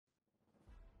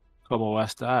Como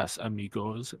estas,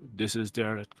 amigos? This is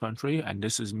Derek Country, and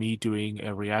this is me doing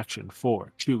a reaction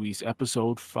for Chewwies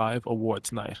Episode 5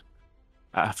 Awards Night.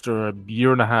 After a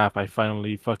year and a half, I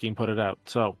finally fucking put it out.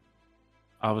 So,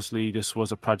 obviously, this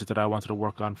was a project that I wanted to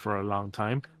work on for a long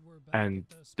time, and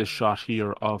the shot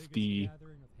here of the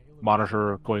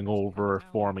monitor going over,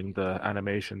 forming the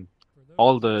animation,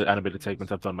 all the animated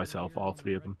segments I've done myself, all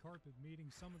three of them.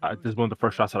 This is one of the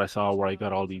first shots that I saw where I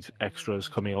got all these extras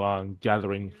coming along,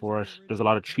 gathering for it. There's a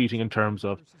lot of cheating in terms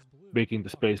of making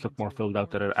the space look more filled out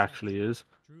than it actually is.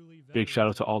 Big shout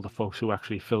out to all the folks who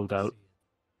actually filled out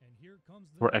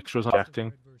for extras on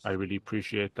acting. I really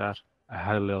appreciate that. I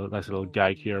had a nice little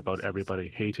gag here about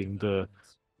everybody hating the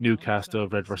new cast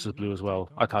of Red versus Blue as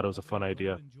well. I thought it was a fun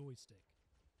idea.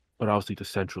 But obviously the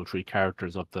central three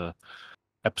characters of the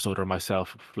episode are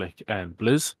myself, Flick, and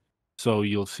Blizz. So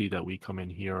you'll see that we come in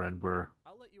here and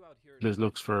Blizz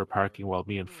looks for parking while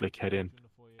me and Flick head in.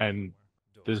 And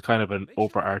there's kind of an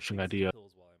overarching idea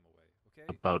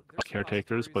about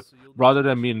caretakers, but rather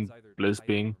than me and Blizz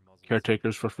being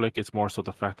caretakers for Flick, it's more so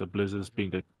the fact that Blizz is being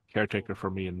the caretaker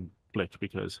for me and Flick,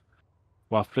 because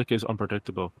while Flick is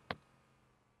unpredictable,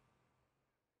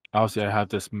 obviously I have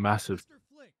this massive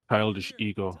childish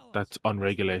ego that's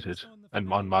unregulated and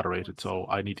unmoderated, so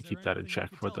I need to keep that in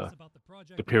check for the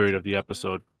period of the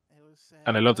episode.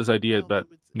 And I love this idea that,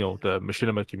 the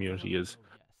machinima community is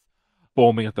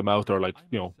foaming at the mouth or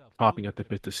chomping at the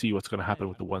bit to see what's going to happen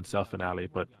with the one self finale.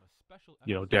 But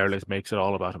Derlis makes it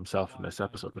all about himself in this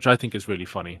episode, which I think is really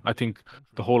funny. I think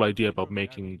the whole idea about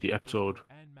making the episode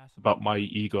about my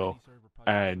ego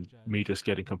and me just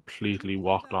getting completely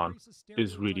walked on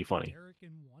is really funny.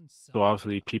 So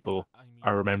obviously people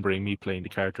are remembering me playing the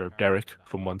character of Derek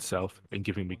from oneself and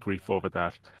giving me grief over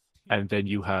that. And then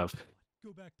you have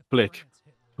Flick,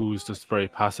 who's just very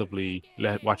passively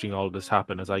watching all this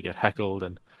happen as I get heckled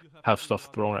and have stuff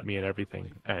thrown at me and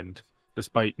everything. And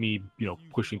despite me,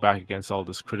 pushing back against all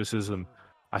this criticism,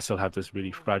 I still have this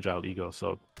really fragile ego.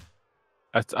 So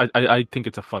I think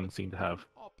it's a fun scene to have.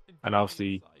 And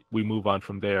obviously, we move on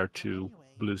from there to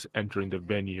Blues entering the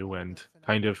venue and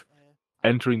kind of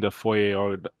entering the foyer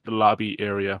or the lobby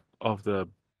area of the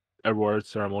award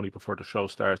ceremony before the show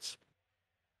starts.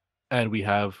 And we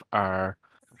have our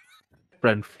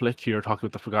friend Flick here talking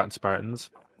with the Forgotten Spartans.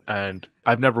 And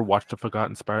I've never watched the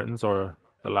Forgotten Spartans or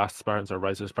the Last Spartans or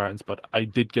Rise of the Spartans, but I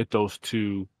did get those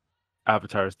two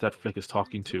avatars that Flick is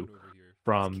talking to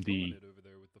from the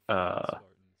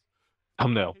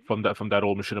thumbnail from that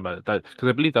old machinima, that because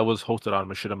I believe that was hosted on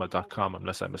machinima.com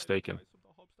unless I'm mistaken.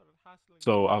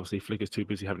 So obviously Flick is too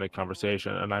busy having a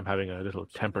conversation and I'm having a little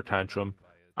temper tantrum.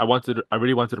 I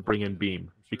really wanted to bring in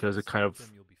Beam because it kind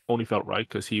of only felt right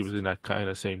because he was in that kind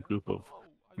of same group of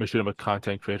machinima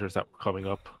content creators that were coming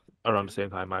up around the same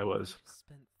time I was.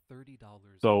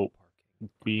 So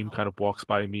Beam kind of walks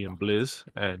by me and Blizz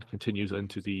and continues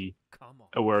into the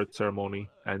award ceremony,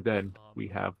 and then we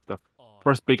have the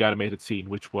first big animated scene,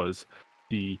 which was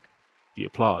the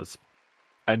applause.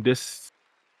 And this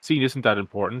scene isn't that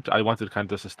important. I wanted to kind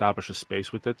of just establish a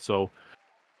space with it. So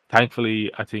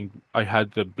thankfully, I think I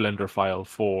had the Blender file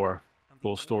for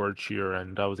full storage here,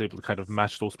 and I was able to kind of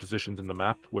match those positions in the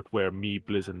map with where me,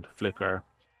 Blizz, and Flick are.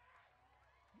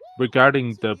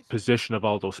 Regarding the position of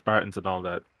all those Spartans and all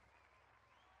that,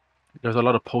 there's a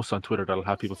lot of posts on Twitter that'll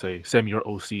have people say, send me your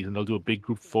OCs, and they'll do a big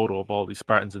group photo of all these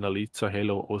Spartans and Elites or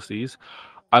Halo OCs.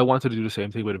 I wanted to do the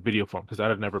same thing with a video form because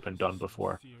that had never been done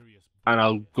before. And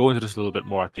I'll go into this a little bit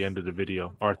more at the end of the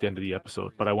video or at the end of the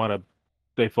episode, but I want to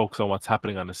stay focused on what's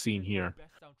happening on the scene here.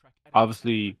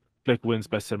 Obviously, Flick wins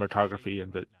Best Cinematography,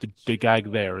 and the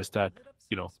gag there is that,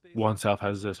 oneself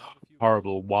has this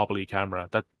horrible wobbly camera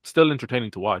that's still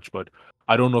entertaining to watch, but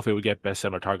I don't know if it would get Best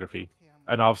Cinematography.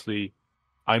 And obviously,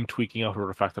 I'm tweaking out over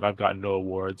the fact that I've gotten no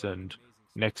awards, and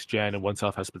Next Gen and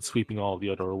oneself has been sweeping all the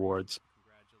other awards.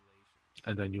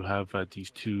 And then you have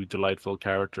these two delightful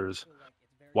characters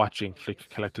watching Flick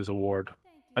collect his award.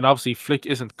 And obviously, Flick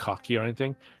isn't cocky or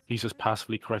anything. He's just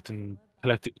passively collecting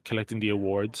the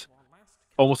awards,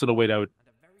 almost in a way that would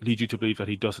lead you to believe that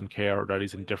he doesn't care or that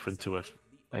he's indifferent to it.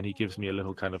 And he gives me a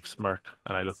little kind of smirk,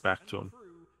 and I look back to him.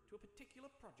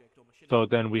 So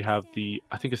then we have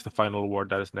I think it's the final award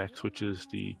that is next, which is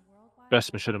the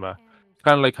Best Machinima.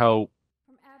 Kind of like how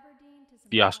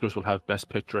the Oscars will have Best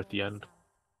Picture at the end.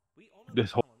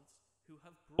 This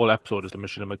whole episode is the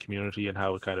machinima community and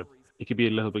how it can be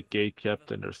a little bit gate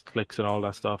kept and there's clicks and all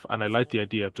that stuff. And I like the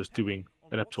idea of just doing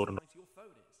an episode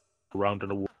around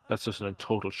an award that's just a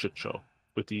total shit show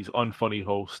with these unfunny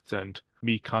hosts and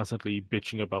me constantly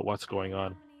bitching about what's going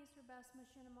on.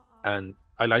 And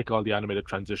I like all the animated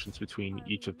transitions between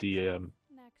each of the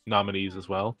nominees as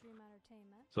well.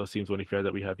 So it seems only fair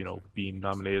that we have, being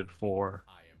nominated for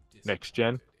next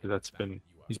gen, because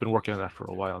he's been working on that for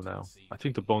a while now. I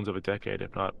think the bones of a decade,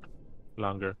 if not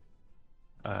longer.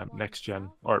 Next gen,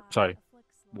 or sorry,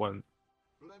 one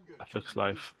a fixed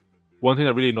life. One thing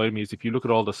that really annoyed me is if you look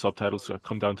at all the subtitles that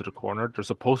come down to the corner, they're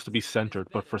supposed to be centered,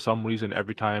 but for some reason,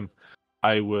 every time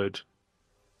I would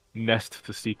nest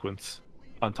the sequence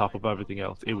on top of everything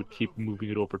else, it would keep moving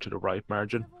it over to the right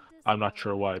margin. I'm not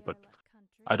sure why, but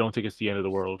I don't think it's the end of the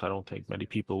world. I don't think many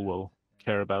people will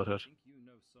care about it.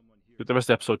 But the rest of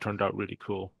the episode turned out really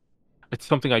cool. It's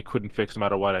something I couldn't fix no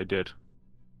matter what I did,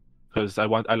 because I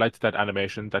liked that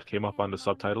animation that came up on the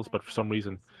subtitles, but for some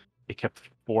reason it kept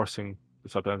forcing the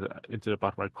subtitles into the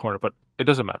bottom right corner. But it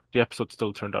doesn't matter. The episode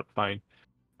still turned out fine.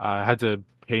 I had to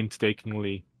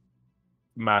painstakingly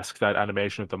mask that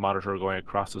animation of the monitor going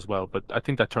across as well, but I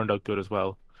think that turned out good as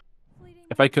well.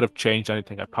 If I could have changed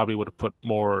anything, I probably would have put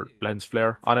more lens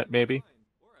flare on it, maybe.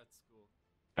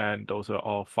 And those are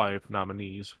all 5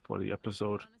 nominees for the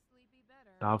episode.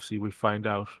 Now, obviously, we find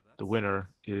out the winner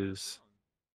is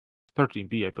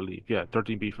 13B, I believe. Yeah,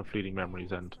 13B for Fleeting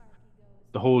Memories. And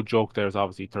the whole joke there is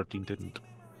obviously 13 didn't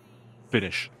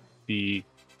finish the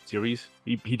series.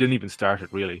 He didn't even start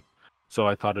it, really. So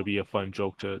I thought it'd be a fun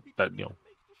joke that,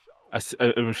 a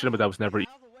machinima that was never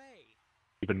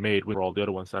even made with all the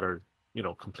other ones that are,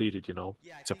 completed,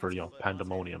 except for,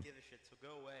 Pandemonium.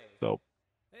 So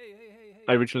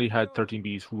I originally had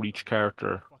 13B's reach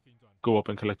character go up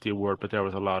and collect the award, but there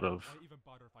was a lot of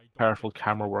powerful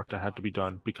camera work that had to be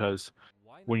done, because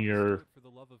when you're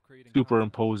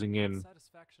superimposing in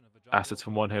assets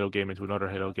from one Halo game into another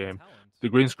Halo game, the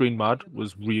green screen mod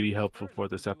was really helpful for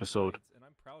this episode.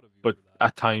 But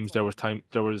at times there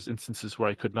was instances where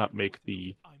I could not make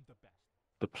the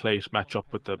plate match up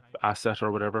with the asset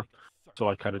or whatever, so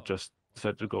I kind of just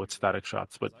decided to go with static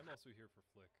shots. But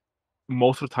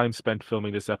most of the time spent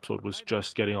filming this episode was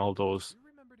just getting all those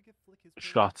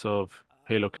shots of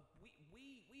Halo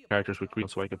characters with green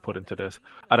so I could put into this.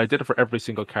 And I did it for every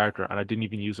single character, and I didn't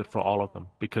even use it for all of them,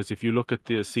 because if you look at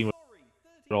the scene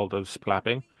with all the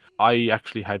splapping, I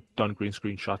actually had done green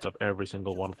screen shots of every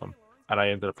single one of them, and I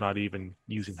ended up not even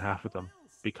using half of them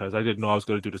because I didn't know I was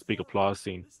going to do this big applause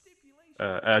scene.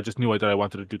 I just knew that I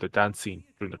wanted to do the dance scene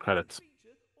during the credits,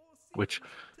 which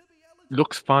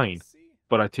looks fine,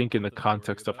 but I think in the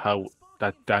context of how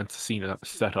that dance scene is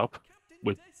set up,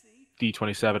 with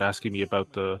D27 asking me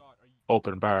about the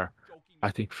open bar, I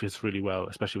think fits really well,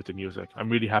 especially with the music. I'm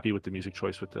really happy with the music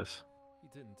choice with this.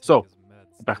 So,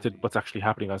 back to what's actually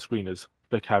happening on screen is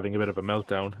Flick having a bit of a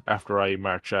meltdown after I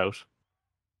march out.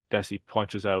 Desi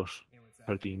punches out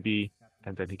 13B,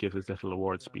 and then he gives his little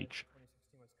award speech.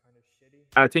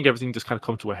 And I think everything just kind of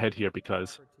comes to a head here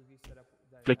because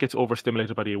Flick gets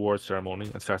overstimulated by the awards ceremony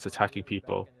and starts attacking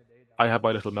people. I have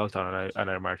my little meltdown and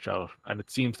I march out. And it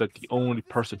seems that the only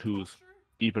person who's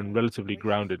even relatively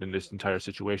grounded in this entire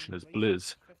situation is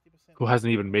Blizz, who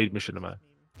hasn't even made Machinima.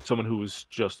 Someone who was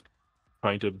just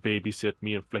trying to babysit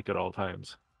me and Flick at all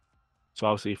times. So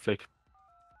obviously Flick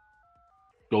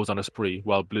goes on a spree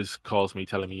while Blizz calls me,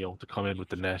 telling me, to come in with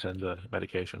the net and the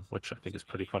medication, which I think is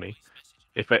pretty funny.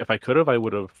 If I could have, I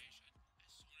would have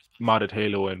modded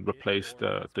Halo and replaced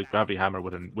the gravity hammer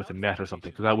with a net or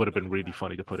something, because that would have been really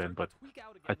funny to put in. But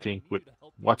I think with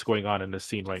what's going on in this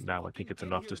scene right now, I think it's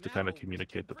enough just to kind of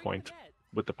communicate the point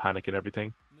with the panic and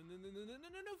everything.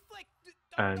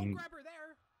 And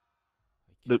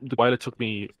while it took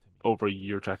me over a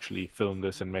year to actually film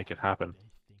this and make it happen,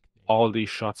 all these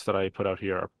shots that I put out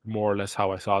here are more or less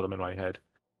how I saw them in my head.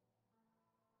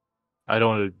 I don't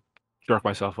want to jerk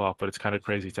myself off, but it's kind of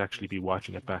crazy to actually be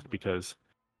watching it back, because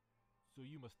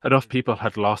enough people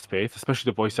had lost faith,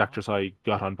 especially the voice actors I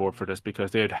got on board for this,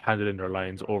 because they had handed in their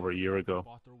lines over a year ago.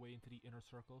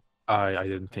 I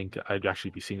didn't think I'd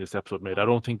actually be seeing this episode made. I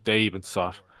don't think they even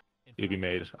thought it'd be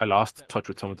made. I lost touch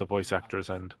with some of the voice actors,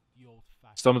 and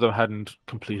some of them hadn't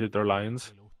completed their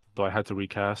lines, so I had to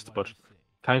recast. But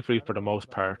thankfully, for the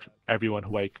most part, everyone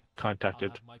who I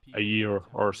contacted a year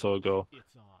or so ago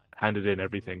handed in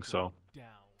everything, so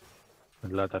I'm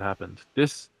glad that happened.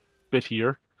 This bit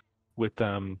here with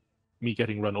me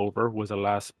getting run over was a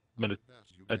last minute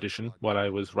addition while I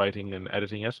was writing and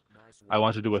editing it. I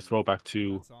want to do a throwback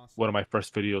to one of my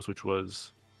first videos, which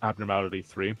was Abnormality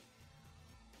 3.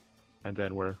 And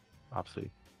then we're obviously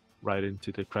right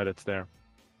into the credits there,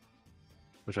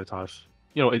 which I thought,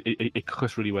 it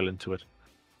clicks really well into it.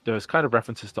 There's kind of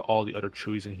references to all the other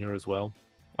Chewwies in here as well.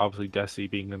 Obviously, Desi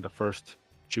being in the first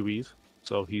Chewwies,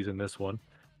 so he's in this one.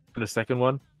 In the second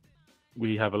one,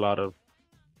 we have a lot of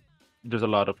there's a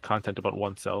lot of content about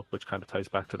oneself, which kind of ties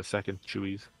back to the second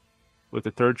Chewwies. With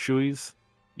the third Chewwies,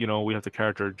 we have the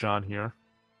character John here,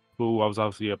 who was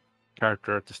obviously a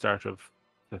character at the start of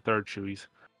the third Chewwies,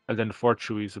 and then the fourth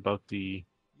Chewwies about the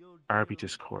RB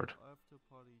Discord.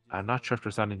 I'm not sure if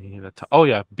there's anything in the. Oh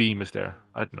yeah, Beam is there.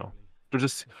 I don't know. They're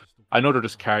just. I know they're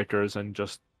just characters and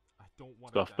just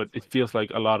stuff, but it feels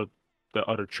like a lot of the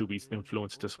other Chewbies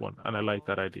influenced this one, and I like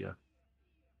that idea.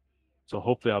 So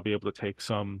hopefully I'll be able to take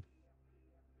some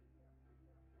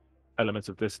elements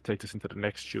of this, take this into the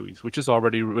next Chewwies, which is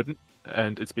already written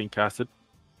and it's being casted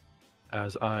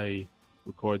as I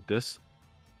record this.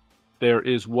 There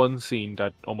is one scene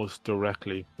that almost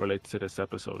directly relates to this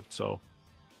episode, so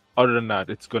other than that,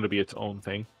 it's going to be its own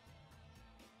thing.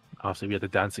 Obviously, we had the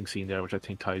dancing scene there, which I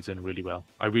think ties in really well.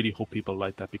 I really hope people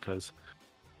like that because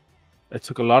it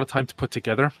took a lot of time to put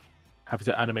together, having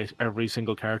to animate every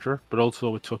single character, but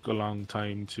also it took a long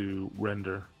time to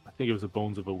render. I think it was the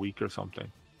bones of a week or something.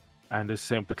 And the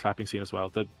same with the clapping scene as well.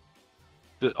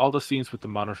 All the scenes with the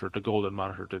monitor, the golden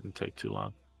monitor, didn't take too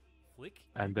long.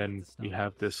 And then we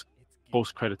have this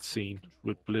post-credit scene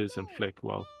with Blizz and Flick.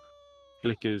 Well,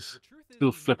 Flick is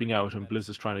still flipping out, and Blizz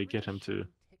is trying to get him to,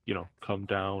 come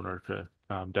down or to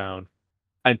calm down.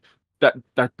 And that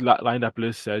line that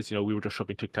Blizz says, we were just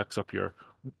shoving Tic Tacs up your.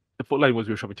 The full line was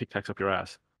we were shoving Tic Tacs up your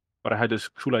ass. But I had this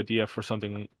cool idea for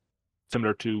something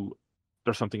similar to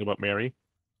There's Something About Mary.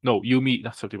 No,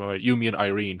 That's Something About Mary. Yumi and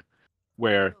Irene,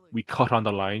 where we cut on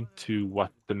the line to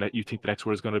what you think the next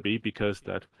word is going to be, because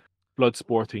that blood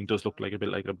sport thing does look like a bit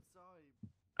like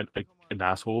an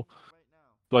asshole.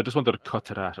 So I just wanted to cut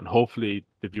to that, and hopefully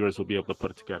the viewers will be able to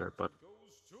put it together. But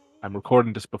I'm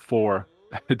recording this before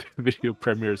the video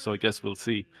premiere, so I guess we'll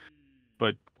see.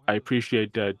 But I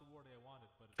appreciate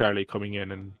Charlie coming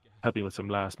in and helping with some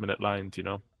last-minute lines,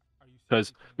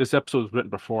 because this episode was written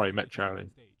before I met Charlie,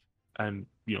 and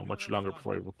much longer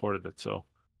before I recorded it. So,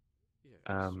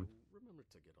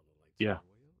 yeah.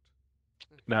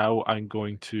 Now I'm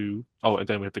going to. Oh, and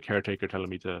then we have the caretaker telling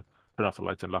me to turn off the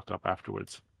lights and lock up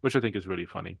afterwards, which I think is really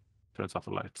funny. Turns off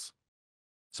the lights.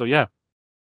 So yeah,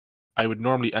 I would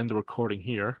normally end the recording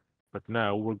here, but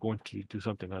now we're going to do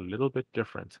something a little bit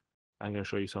different. I'm going to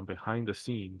show you some behind the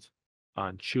scenes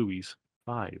on Chewwies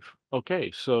 5.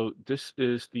 Okay, so this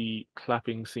is the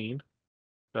clapping scene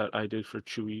that I did for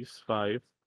Chewwies 5.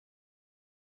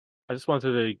 I just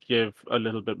wanted to give a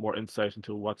little bit more insight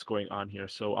into what's going on here.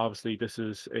 So obviously this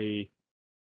is a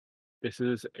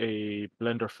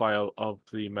Blender file of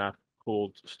the map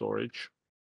Cold Storage.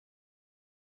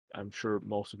 I'm sure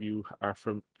most of you are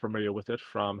familiar with it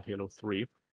from Halo 3.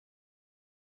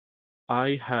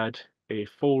 I had a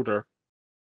folder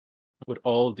with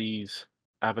all these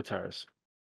avatars,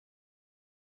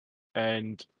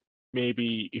 and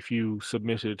maybe if you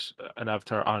submitted an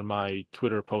avatar on my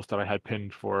Twitter post that I had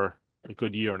pinned for a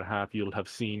good year and a half, you'll have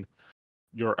seen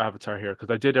your avatar here, because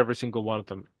I did every single one of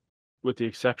them, with the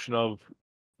exception of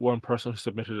one person who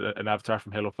submitted an avatar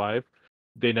from Halo 5.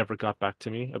 They never got back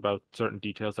to me about certain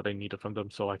details that I needed from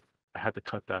them, so I had to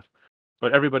cut that.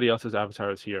 But everybody else's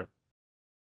avatar is here.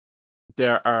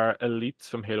 There are elites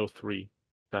from Halo 3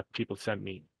 that people sent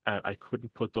me, and I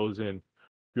couldn't put those in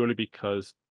purely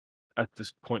because at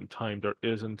this point in time there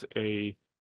isn't a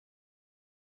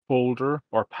folder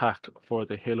or pack for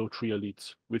the Halo 3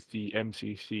 elites with the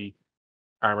MCC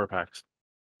armor packs,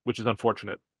 which is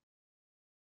unfortunate,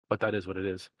 but that is what it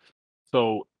is.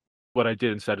 So what I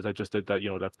did instead is I just did that,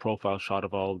 that profile shot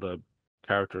of all the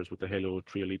characters with the Halo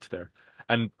 3 elites there.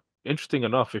 And interesting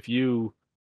enough, if you're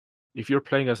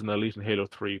playing as an elite in Halo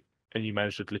 3 and you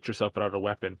manage to glitch yourself without a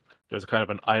weapon, there's a kind of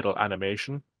an idle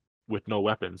animation with no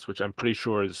weapons, which I'm pretty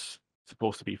sure is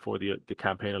supposed to be for the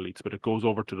campaign elites, but it goes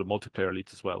over to the multiplayer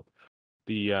elites as well.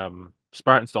 The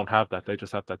Spartans don't have that; they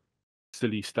just have that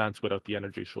silly stance without the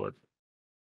energy sword.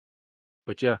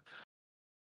 But yeah,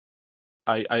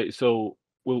 so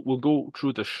we'll go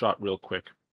through the shot real quick.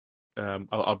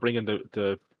 I'll bring in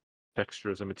the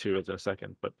textures and materials in a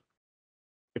second, but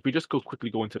if we just quickly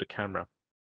go into the camera,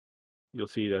 you'll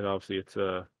see that obviously it's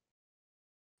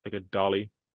like a dolly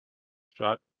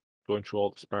shot going through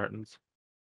all the Spartans,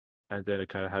 and then it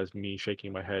kind of has me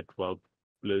shaking my head while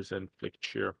Blizz and Flick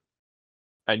cheer.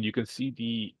 And you can see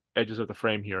the edges of the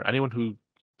frame here. Anyone who's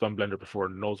done Blender before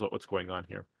knows what's going on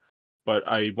here. But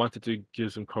I wanted to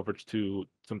give some coverage to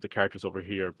some of the characters over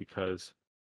here because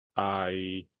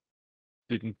I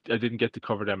didn't get to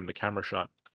cover them in the camera shot.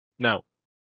 Now,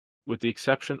 with the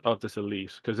exception of this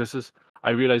elite, because this is I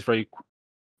realized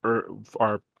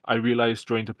I realized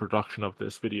during the production of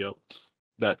this video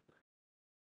that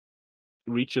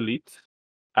Reach Elite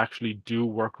actually do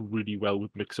work really well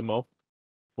with Mixamo.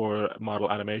 for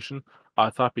model animation. I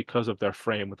thought because of their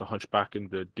frame with the hunchback and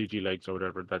the digi legs or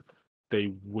whatever that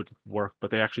they wouldn't work,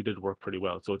 but they actually did work pretty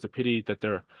well. So it's a pity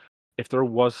that if there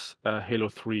was a Halo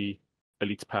 3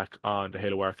 Elites pack on the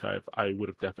Halo archive, I would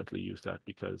have definitely used that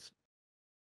because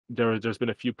there's been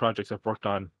a few projects I've worked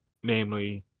on,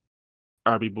 namely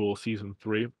RB Bull Season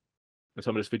 3 and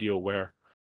some of this video where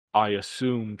I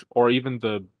assumed, or even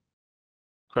the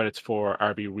credits for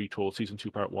RB Retold Season 2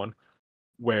 Part 1,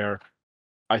 where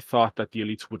I thought that the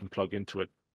elites wouldn't plug into it,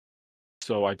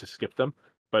 so I just skipped them.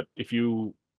 But if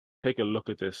you take a look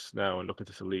at this now and look at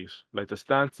this elite, like the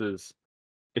stances,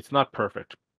 it's not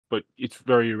perfect, but it's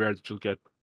very rare that you'll get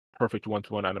perfect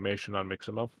one-to-one animation on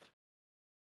Mixamo.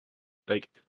 Like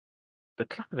the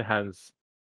clap of the hands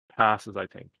passes, I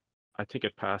think. I think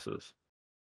it passes.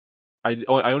 I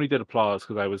only did applause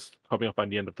because I was coming up on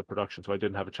the end of the production, so I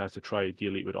didn't have a chance to try the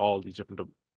elite with all these different,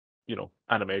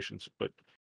 animations. But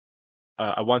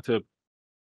I want to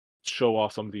show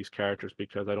off some of these characters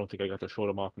because I don't think I got to show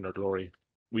them off in their glory.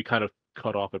 We kind of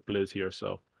cut off at Blizz here,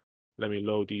 so let me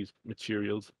load these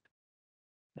materials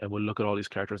and we'll look at all these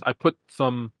characters. I put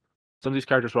some of these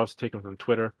characters were also taken from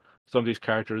Twitter. Some of these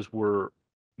characters were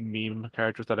meme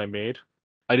characters that I made.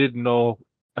 I didn't know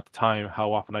at the time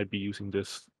how often I'd be using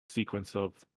this sequence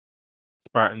of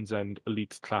Spartans and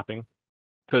elites clapping.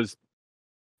 Because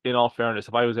in all fairness,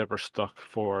 if I was ever stuck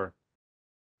for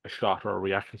a shot or a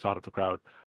reaction shot of the crowd,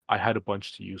 I had a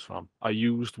bunch to use from. I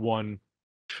used one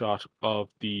shot of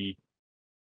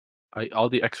all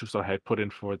the extras that I had put in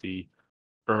for the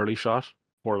early shot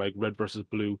for like red versus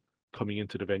blue coming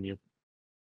into the venue.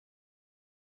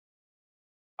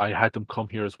 I had them come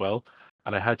here as well,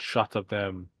 and I had shots of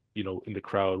them, in the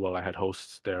crowd while I had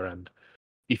hosts there. And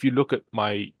if you look at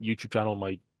my YouTube channel,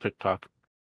 my TikTok,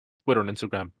 Twitter, and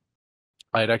Instagram,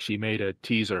 I had actually made a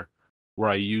teaser where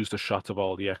I used the shots of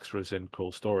all the extras in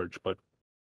cold storage, but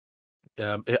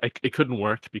it couldn't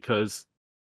work because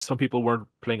some people weren't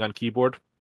playing on keyboard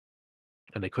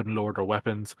and they couldn't lower their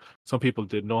weapons. Some people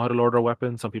did know how to lower their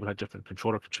weapons. Some people had different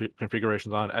controller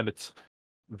configurations on, and it's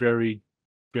very,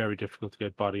 very difficult to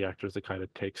get body actors to kind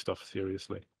of take stuff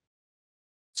seriously.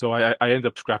 So I ended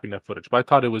up scrapping that footage, but I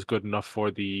thought it was good enough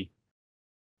for the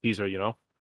teaser.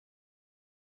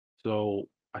 So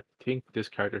I think this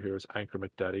character here is Anchor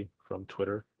McDaddy from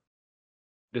Twitter.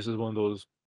 This is one of those,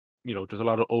 there's a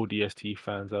lot of ODST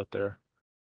fans out there.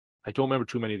 I don't remember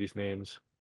too many of these names.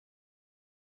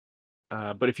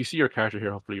 But if you see your character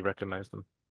here, hopefully you recognize them.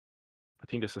 I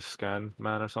think this is Scan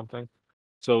Man or something.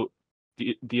 So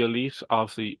the elite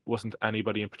obviously wasn't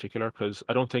anybody in particular because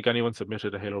I don't think anyone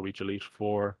submitted a Halo Reach elite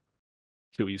for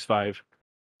Chewwies 5.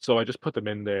 So I just put them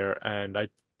in there and I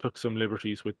took some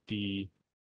liberties with the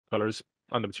colors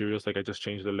on the materials. Like I just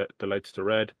changed the lights to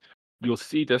red. You'll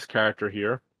see this character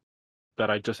here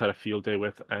that I just had a field day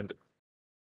with, and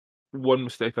one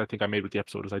mistake that I think I made with the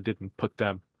episode is I didn't put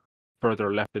them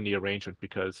further left in the arrangement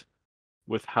because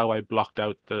with how I blocked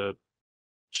out the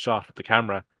shot with the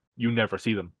camera, you never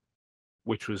see them,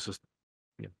 which was just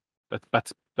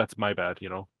that's my bad,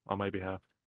 on my behalf.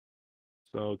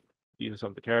 So these are some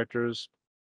of the characters.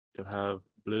 You have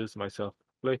Blizz, myself,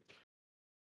 Flick,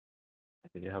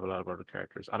 and then you have a lot of other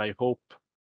characters. And I hope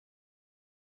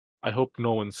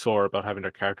no one's sore about having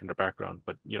their character in the background,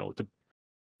 but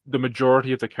the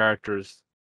majority of the characters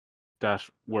that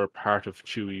were part of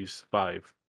Chewie's 5,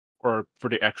 or for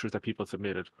the extras that people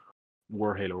submitted,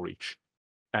 were Halo Reach.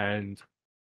 And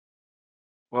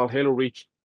while Halo Reach,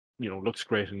 looks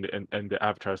great and the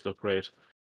avatars look great,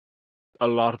 a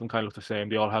lot of them kind of look the same.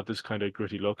 They all have this kind of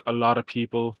gritty look. A lot of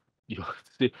people, you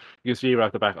see, you can see right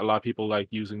at the back, a lot of people like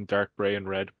using dark gray and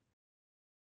red.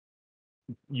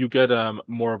 You get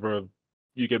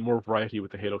you get more variety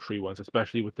with the Halo 3 ones,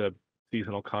 especially with the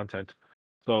seasonal content.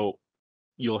 So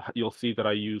you'll see that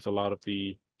I use a lot of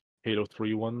the Halo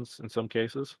 3 ones in some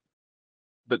cases.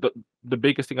 The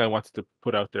biggest thing I wanted to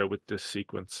put out there with this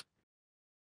sequence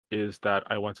is that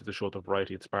I wanted to show the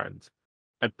variety in Spartans.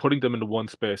 And putting them into one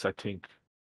space, I think,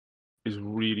 is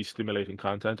really stimulating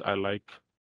content. I like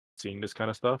seeing this kind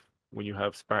of stuff when you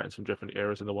have Spartans from different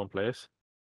eras in the one place.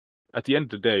 At the end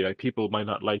of the day, like, people might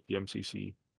not like the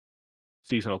MCC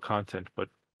seasonal content, but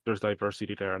there's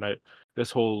diversity there, and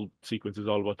this whole sequence is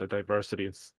all about the diversity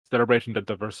and celebrating the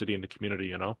diversity in the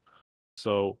community.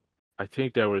 So I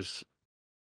think there was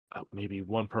maybe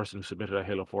one person who submitted a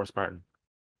Halo 4 Spartan,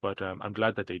 but I'm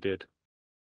glad that they did.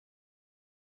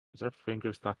 Is their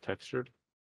fingers not textured?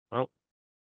 Well,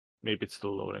 maybe it's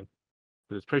still loading.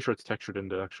 But it's pretty sure it's textured in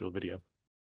the actual video.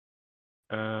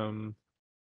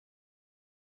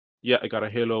 Yeah, I got a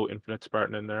Halo Infinite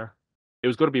Spartan in there. It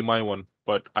was going to be my one,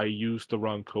 but I used the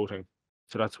wrong coating.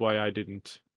 So that's why I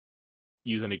didn't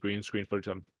use any green screen footage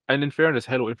on. And in fairness,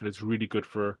 Halo Infinite is really good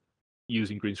for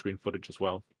using green screen footage as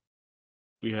well.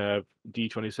 We have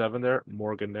D27 there,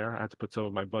 Morgan there. I had to put some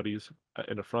of my buddies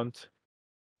in the front.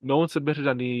 No one submitted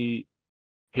any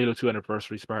Halo 2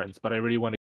 Anniversary Spartans, but I really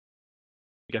want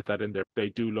to get that in there. They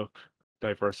do look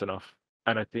diverse enough.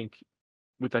 And I think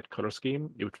with that color scheme,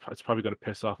 it's probably going to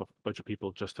piss off a bunch of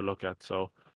people just to look at.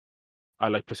 So I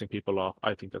like pissing people off.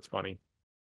 I think that's funny.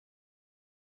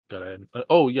 Got in.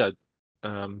 Oh yeah,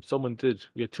 someone did.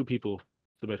 We had two people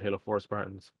submit Halo 4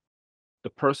 Spartans. The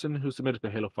person who submitted the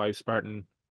Halo 5 Spartan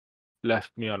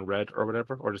left me on red or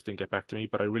whatever, or just didn't get back to me.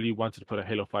 But I really wanted to put a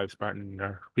Halo 5 Spartan in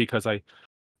there because I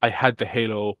had the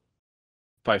Halo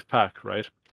 5 pack, right?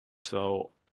 So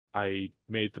I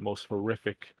made the most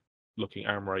horrific looking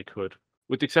armor I could,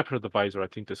 with the exception of the visor. I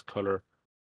think this color,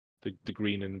 the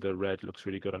green and the red, looks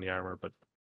really good on the armor. But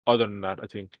other than that, I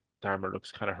think the armor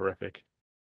looks kind of horrific.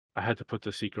 I had to put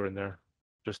the Seeker in there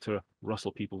just to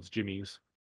rustle people's jimmies.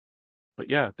 But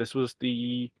yeah, this was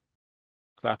the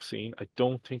clap scene. I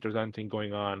don't think there's anything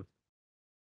going on.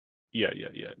 Yeah, yeah,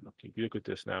 yeah. Look, if you look at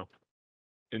this now,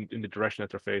 in the direction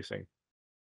that they're facing,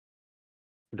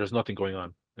 there's nothing going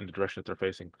on in the direction that they're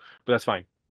facing. But that's fine.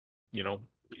 You know,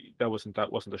 that wasn't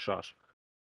a shot.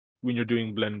 When you're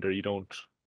doing Blender,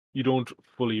 you don't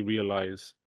fully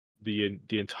realize the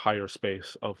entire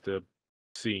space of the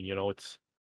scene.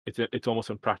 It's almost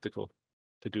impractical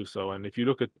to do so. And if you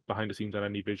look at behind the scenes on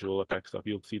any visual effects stuff,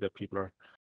 you'll see that people are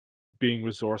being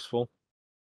resourceful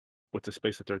with the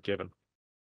space that they're given.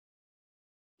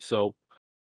 So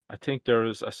I think there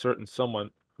is a certain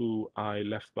someone who I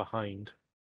left behind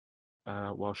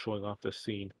while showing off this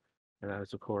scene, and that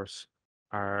is, of course,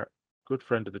 our good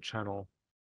friend of the channel,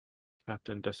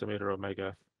 Captain Decimator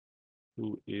Omega,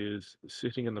 who is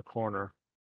sitting in the corner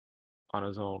on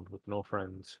his own with no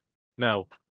friends. Now,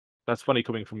 that's funny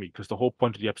coming from me because the whole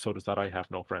point of the episode is that I have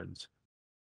no friends,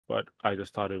 but I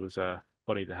just thought it was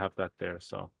funny to have that there.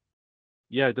 So,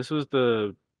 yeah, this was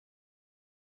the.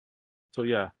 So,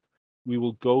 yeah, we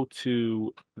will go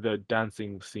to the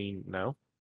dancing scene now.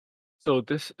 So,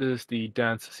 this is the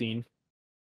dance scene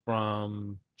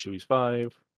from Chewwies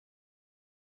 5.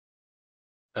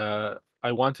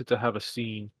 I wanted to have a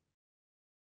scene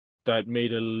that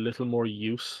made a little more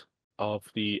use of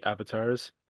the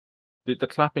avatars. The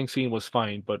clapping scene was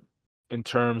fine, but in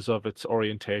terms of its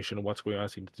orientation and what's going on,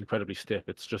 it's incredibly stiff.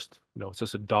 It's just, it's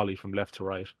just a dolly from left to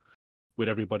right with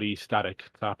everybody static,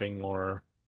 clapping or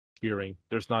cheering.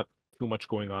 There's not too much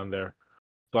going on there.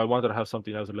 So I wanted to have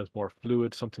something that was a little more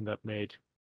fluid, something that made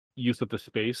use of the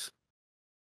space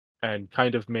and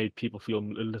kind of made people feel a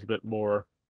little bit more,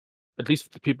 at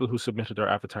least the people who submitted their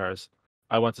avatars.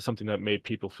 I wanted something that made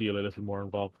people feel a little more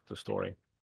involved with the story.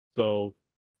 So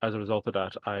as a result of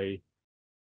that,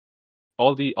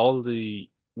 all the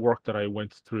work that I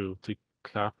went through to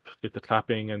get the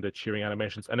clapping and the cheering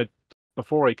animations, and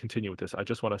before I continue with this, I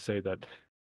just want to say that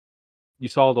you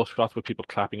saw all those shots with people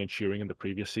clapping and cheering in the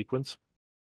previous sequence.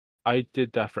 I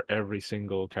did that for every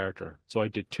single character. So I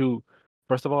did two.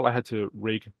 First of all, I had to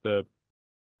rig the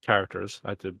characters. I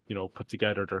had to, put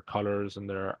together their colors and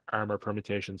their armor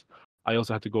permutations. I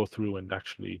also had to go through and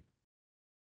actually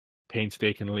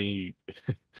painstakingly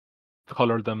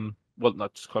color them. Well,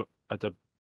 not just color. I had to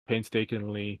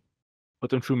painstakingly put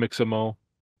them through Mixamo,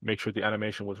 make sure the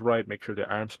animation was right, make sure the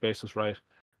arm space was right,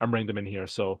 and bring them in here.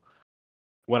 So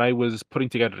when I was putting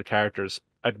together the characters,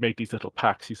 I'd make these little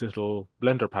packs, these little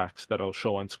Blender packs that I'll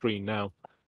show on screen now.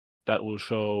 That will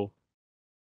show.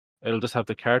 It'll just have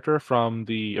the character from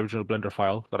the original Blender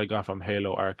file that I got from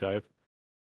Halo Archive.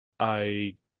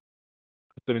 I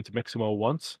put them into Mixamo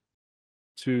once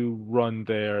to run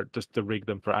just to rig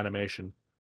them for animation.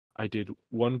 I did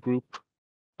one group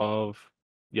of,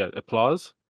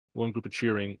 applause, one group of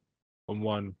cheering, and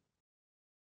one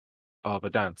of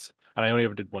a dance. And I only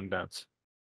ever did one dance.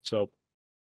 So,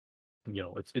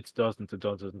 it's dozens and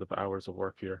dozens of hours of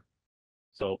work here.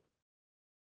 So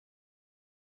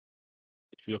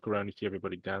if you look around, you see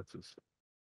everybody dances.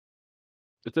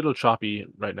 It's a little choppy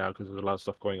right now because there's a lot of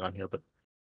stuff going on here, but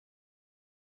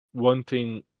one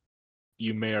thing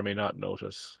you may or may not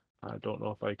notice, I don't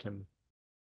know if I can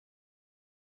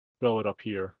throw it up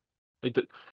here. Like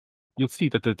you'll see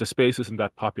that the space isn't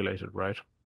that populated, right?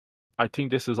 I think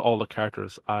this is all the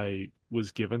characters I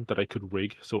was given that I could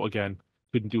rig. So again,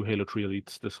 couldn't do Halo 3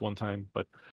 Elites this one time, but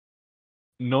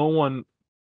no one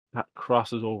that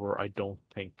crosses over, I don't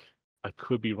think. I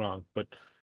could be wrong, but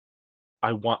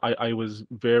I was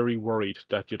very worried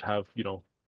that you'd have,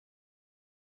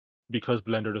 because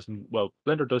Blender doesn't, well,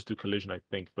 Blender does do collision, I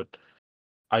think, but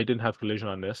I didn't have collision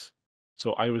on this.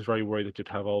 So I was very worried that you'd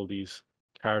have all these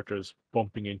characters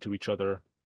bumping into each other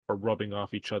or rubbing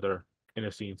off each other in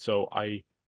a scene. So I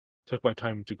took my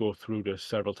time to go through this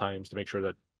several times to make sure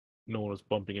that no one was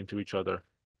bumping into each other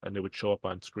and they would show up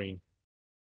on screen.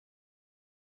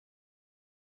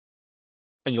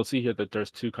 And you'll see here that there's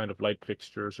two kind of light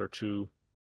fixtures or two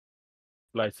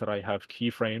lights that I have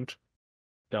keyframed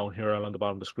down here along the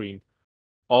bottom of the screen.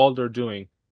 All they're doing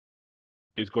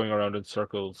is going around in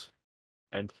circles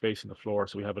and facing the floor,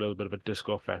 so we have a little bit of a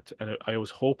disco effect. And I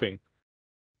was hoping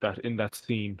that in that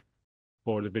scene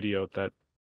for the video that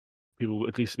people will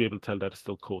at least be able to tell that it's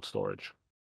still code storage.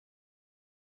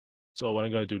 So what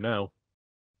I'm going to do now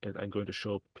is I'm going to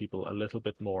show people a little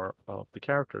bit more of the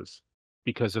characters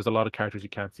because there's a lot of characters you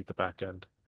can't see at the back end.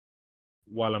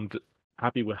 While I'm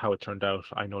happy with how it turned out,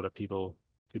 I know that people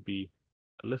could be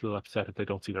a little upset if they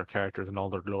don't see their characters in all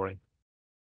their glory.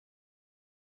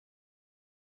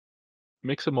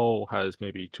 Mixamo has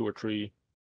maybe 2 or 3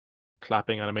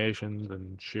 clapping animations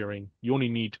and cheering. You only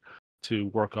need to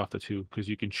work off the 2 because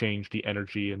you can change the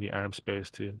energy and the arm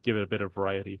space to give it a bit of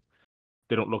variety.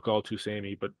 They don't look all too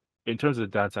samey, but in terms of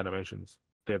the dance animations,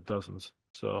 they have dozens.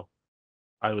 So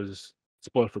I was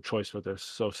spoiled for choice for this.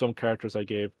 So some characters I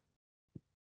gave,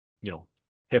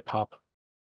 hip hop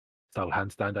style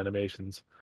handstand animations.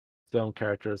 Some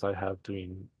characters I have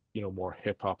doing, more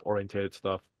hip hop orientated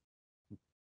stuff.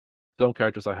 Some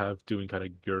characters I have doing kind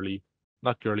of girly,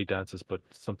 not girly dances, but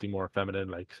something more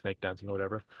feminine like snake dancing or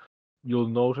whatever. You'll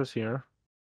notice here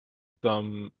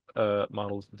some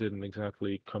models didn't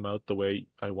exactly come out the way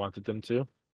I wanted them to.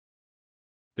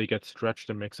 They get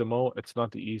stretched in Mixamo. It's not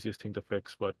the easiest thing to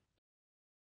fix, but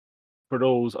for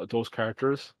those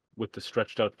characters with the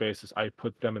stretched out faces, I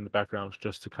put them in the background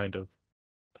just to kind of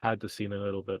pad the scene a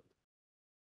little bit.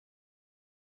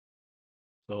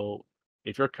 So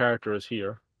if your character is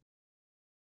here,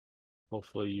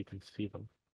 hopefully you can see them.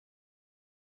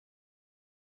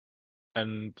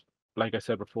 And like I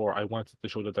said before, I wanted to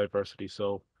show the diversity.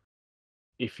 So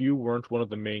if you weren't one of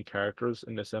the main characters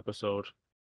in this episode,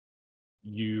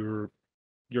 your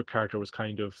your character was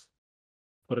kind of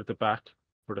put at the back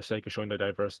for the sake of showing the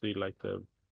diversity, like the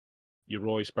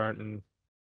Roy Spartan,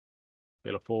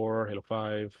 Halo 4, Halo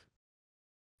 5.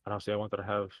 And obviously I wanted to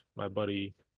have my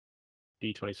buddy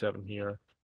D27 here.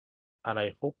 And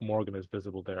I hope Morgan is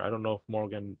visible there. I don't know if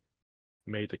Morgan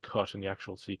made the cut in the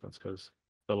actual sequence because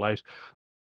the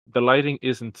lighting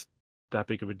isn't that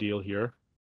big of a deal here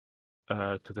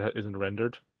because it isn't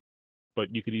rendered,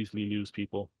 but you could easily lose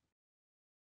people.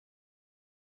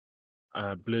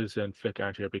 Blizz and Flick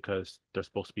aren't here because they're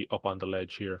supposed to be up on the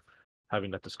ledge here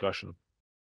having that discussion.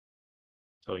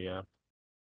 So yeah,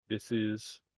 this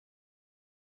is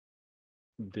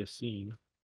this scene.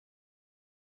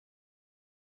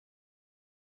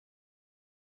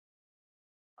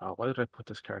 Why did I put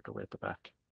this character way at the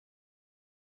back?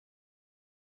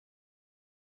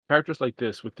 Characters like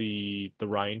this with the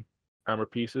Rhine armor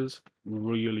pieces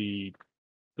really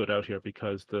stood out here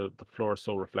because the floor is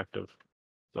so reflective.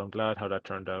 So I'm glad how that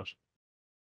turned out.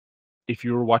 If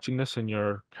you were watching this and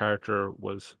your character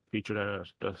was featured in it,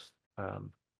 just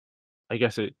I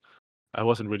guess I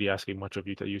wasn't really asking much of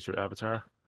you to use your avatar,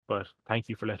 but thank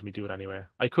you for letting me do it anyway.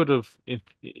 I could have,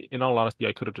 in all honesty,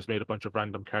 I could have just made a bunch of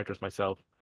random characters myself,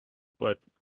 but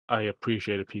I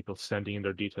appreciated people sending in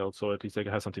their details, so at least I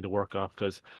have something to work off.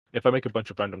 Because if I make a bunch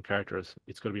of random characters,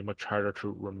 it's going to be much harder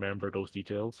to remember those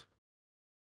details.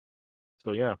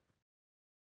 So yeah,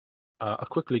 I'll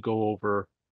quickly go over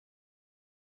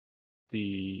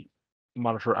the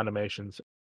monitor animations.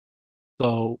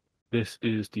 So this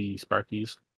is the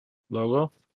Sparkies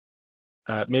logo.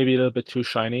 Maybe a little bit too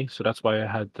shiny, so that's why I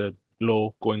had the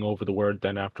glow going over the word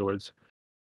then afterwards.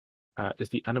 Is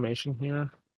the animation here?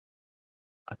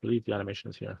 I believe the animation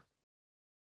is here.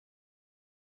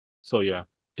 So yeah,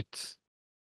 it's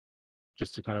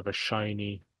just a kind of a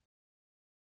shiny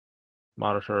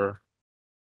monitor,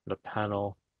 the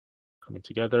panel coming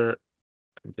together,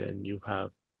 and then you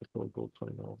have the logo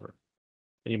coming over.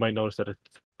 And you might notice that it's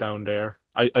down there.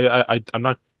 I'm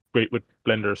not great with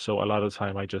Blender, so a lot of the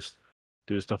time I just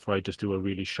do stuff where I just do a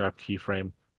really sharp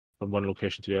keyframe from one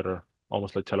location to the other,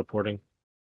 almost like teleporting.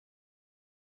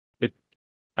 It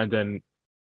and then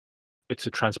it's a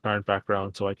transparent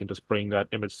background, so I can just bring that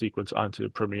image sequence onto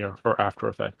Premiere or After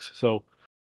Effects. So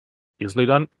easily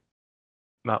done.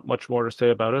 Not much more to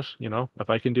say about it. If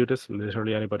I can do this,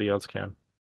 literally anybody else can.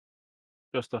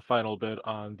 Just a final bit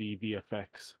on the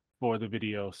VFX for the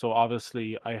video. So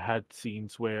obviously I had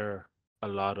scenes where a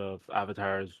lot of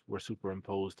avatars were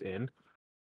superimposed in.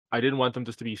 I didn't want them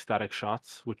just to be static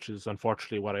shots, which is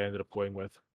unfortunately what I ended up going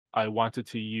with. I wanted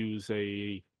to use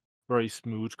a very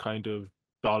smooth kind of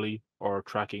dolly or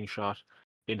tracking shot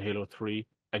in Halo 3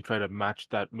 and try to match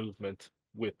that movement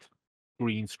with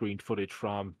green screen footage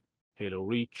from Halo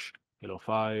Reach, Halo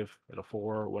 5, Halo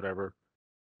 4, whatever.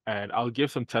 And I'll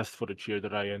give some test footage here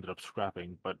that I ended up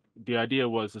scrapping, but the idea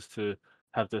was is to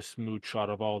have this smooth shot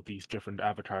of all these different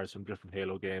avatars from different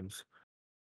Halo games.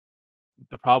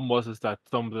 The problem was is that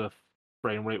some of the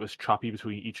frame rate was choppy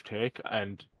between each take,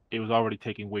 and it was already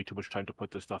taking way too much time to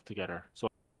put this stuff together. So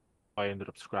I ended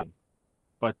up scrapping.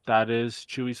 But that is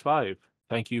Chewie's 5.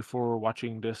 Thank you for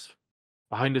watching this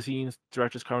behind the scenes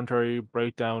director's commentary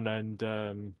breakdown,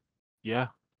 and yeah,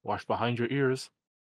 wash behind your ears.